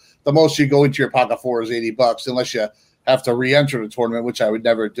 So the most you go into your pocket for is $80, unless you have to re-enter the tournament, which I would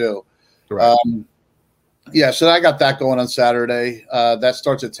never do. Right. So I got that going on Saturday. That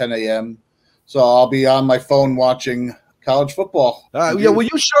starts at 10 a.m. So I'll be on my phone watching college football. Well,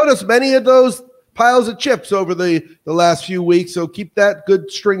 you showed us many of those piles of chips over the last few weeks, so keep that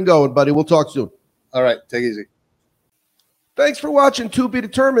good string going, buddy. We'll talk soon. All right, take it easy. Thanks for watching To Be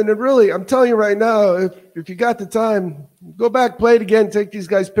Determined. And really, I'm telling you right now, if you got the time, go back, play it again, take these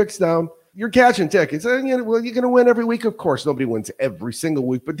guys' picks down. You're catching tickets. And, you're going to win every week. Of course, nobody wins every single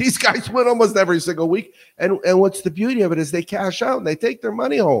week, but these guys win almost every single week. And what's the beauty of it is they cash out and they take their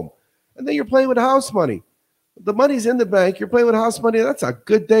money home. And then you're playing with house money. The money's in the bank. You're playing with house money. That's a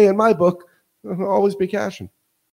good day in my book. I'll always be cashing.